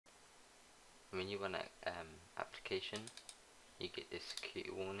when you run an application, you get this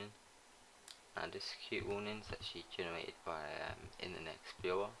security warning. Now this security warning is actually generated by Internet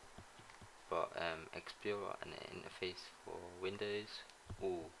Explorer, but Explorer and the interface for Windows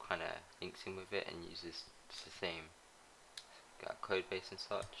all kind of links in with it and uses the same code base and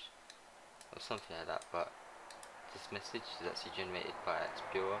such, or something like that. But this message is actually generated by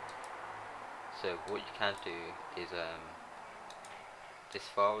Explorer. So what you can do is this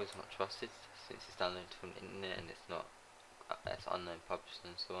file is not trusted since it's downloaded from the internet and it's unknown publisher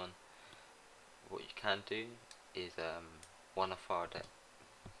and so on. What you can do is run a file that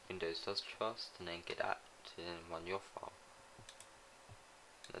Windows does trust and then get that to then run your file.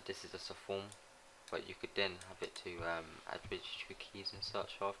 Now this is just a form, but you could then have it to add registry keys and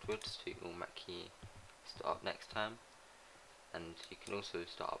such afterwards to automatically start up next time, and you can also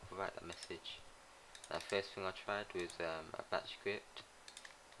start up without that message. Now first thing I tried was a batch script.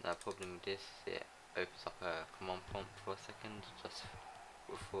 Now the problem with this is it opens up a command prompt for a second just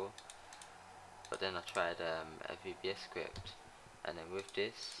before, but then I tried a VBS script, and then with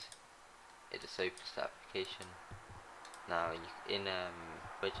this it just opens the application. Now in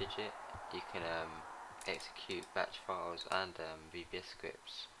Regedit you can execute batch files and VBS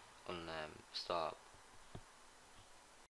scripts on startup.